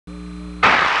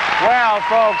Well,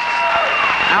 folks,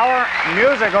 our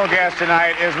musical guest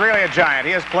tonight is really a giant.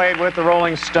 He has played with the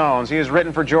Rolling Stones. He has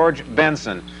written for George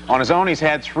Benson. On his own, he's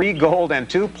had 3 gold and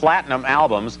 2 platinum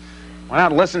albums. Why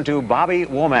not listen to Bobby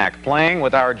Womack playing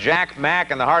with our Jack Mack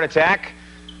and the Heart Attack?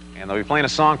 And they'll be playing a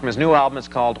song from his new album. It's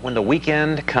called When the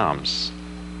Weekend Comes.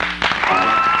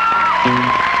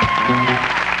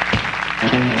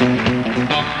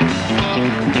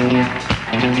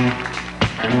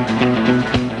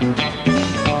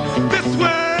 This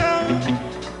world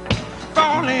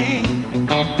falling,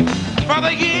 Father,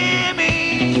 hear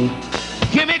me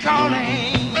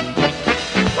calling.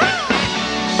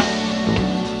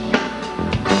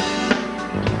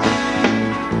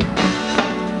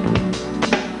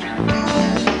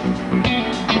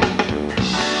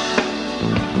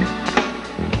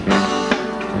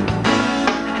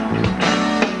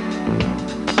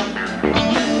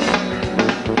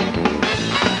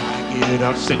 Get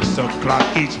up 6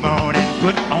 o'clock each morning,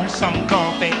 put on some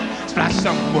coffee, splash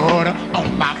some water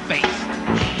on my face.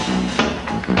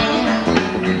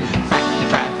 Fight the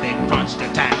traffic, punch the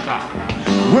time clock,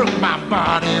 work my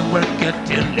body, work it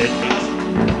till it hits.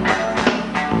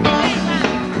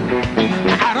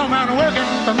 I don't mind working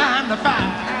from 9 to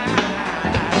 5,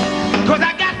 'cause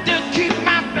I got to keep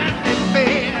my family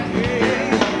fed.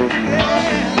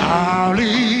 I'll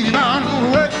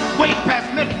even work way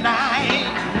past midnight,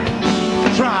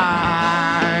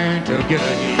 trying to get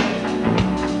ahead.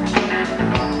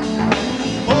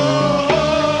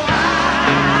 Oh, I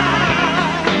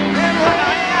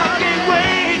can't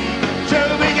wait till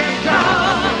the weekend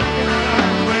comes,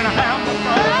 when I have my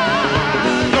fun.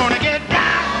 Gonna get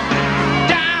down,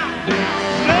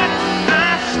 slut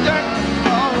my skirt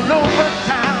all over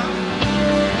town.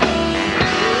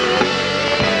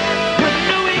 When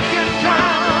the weekend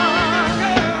comes,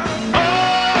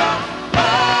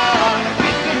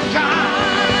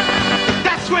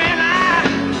 that's when I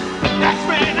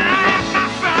have my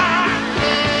fun.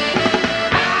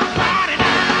 I'll party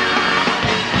now.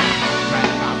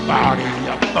 Drive my body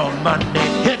up on Monday,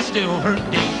 head still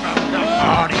hurting from the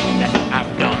party that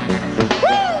I've done.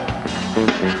 Woo!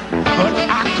 But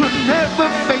I could never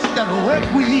face that work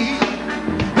week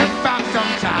without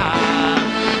some time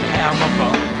to have my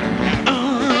fun.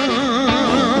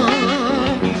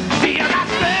 See, I got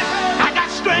strength, I got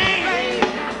strength.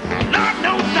 Lord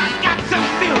knows I got some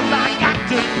bills I got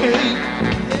to pay.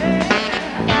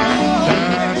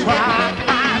 That's why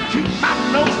I keep my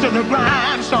nose to the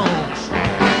grindstones.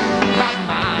 Rock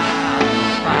my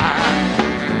ride.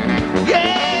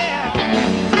 Yeah.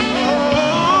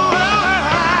 Oh,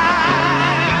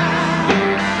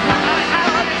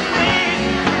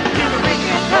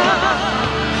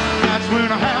 that's when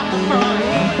I have the fun.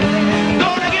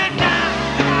 Gonna get down,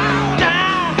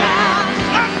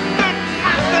 up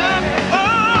myself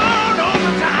all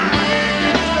over time.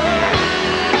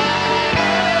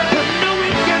 When the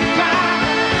weekend comes,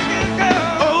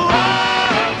 oh,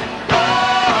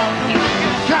 the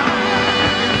weekend comes.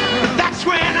 That's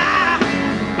when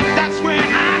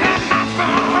I have my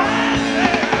fun.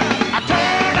 I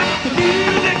turn up the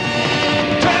music,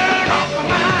 turn off the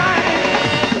light,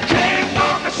 take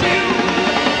off the shoes,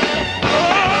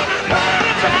 all the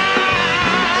time.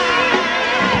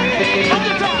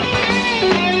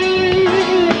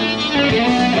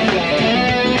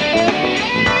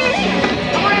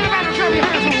 I want everybody to clap your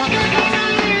hands for one minute.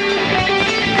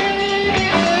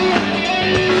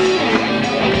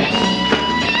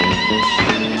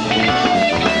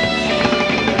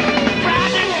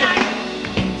 Friday night,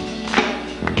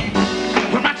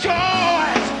 when my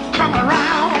toys come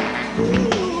around,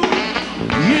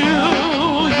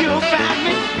 you'll find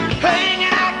me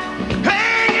hanging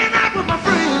out with my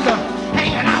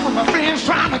friends,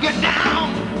 trying to get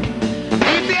down.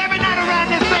 And you see, every night around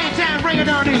this same time, bring it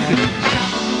on easy.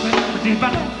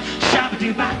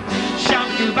 Shabba-doo-bop,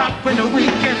 shabba-doo-bop, when the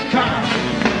weekend comes.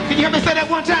 Can you help me say that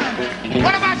one time?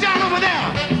 What about y'all over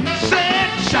there? Say it.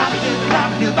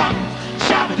 Shabba-doo-bop,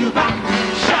 shabba-doo-bop,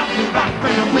 shabba-doo-bop,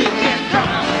 when the weekend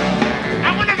comes.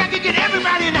 I wonder if I could get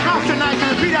everybody in the house tonight to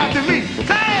repeat after me.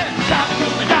 Say it.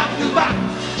 Shabba-doo-bop,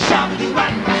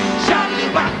 shabba-doo-bop,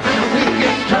 shabba-doo-bop, when the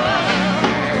weekend comes.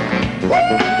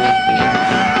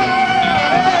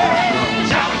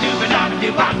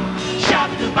 Shabba-doo-bop,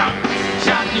 shabba-doo-bop,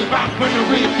 shabba-doo-bop, when the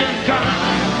weekend comes.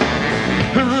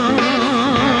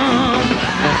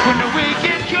 When the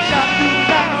weekend comes.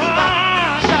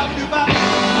 Shabba-doo-bop,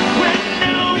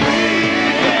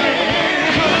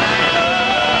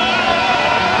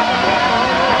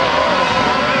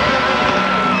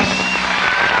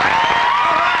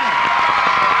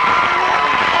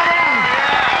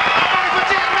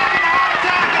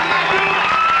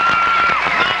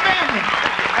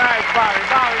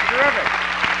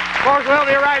 Folks, we'll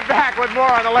be right back with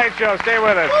more on The Late Show. Stay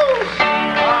with us. Oh, that's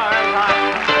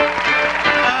hot.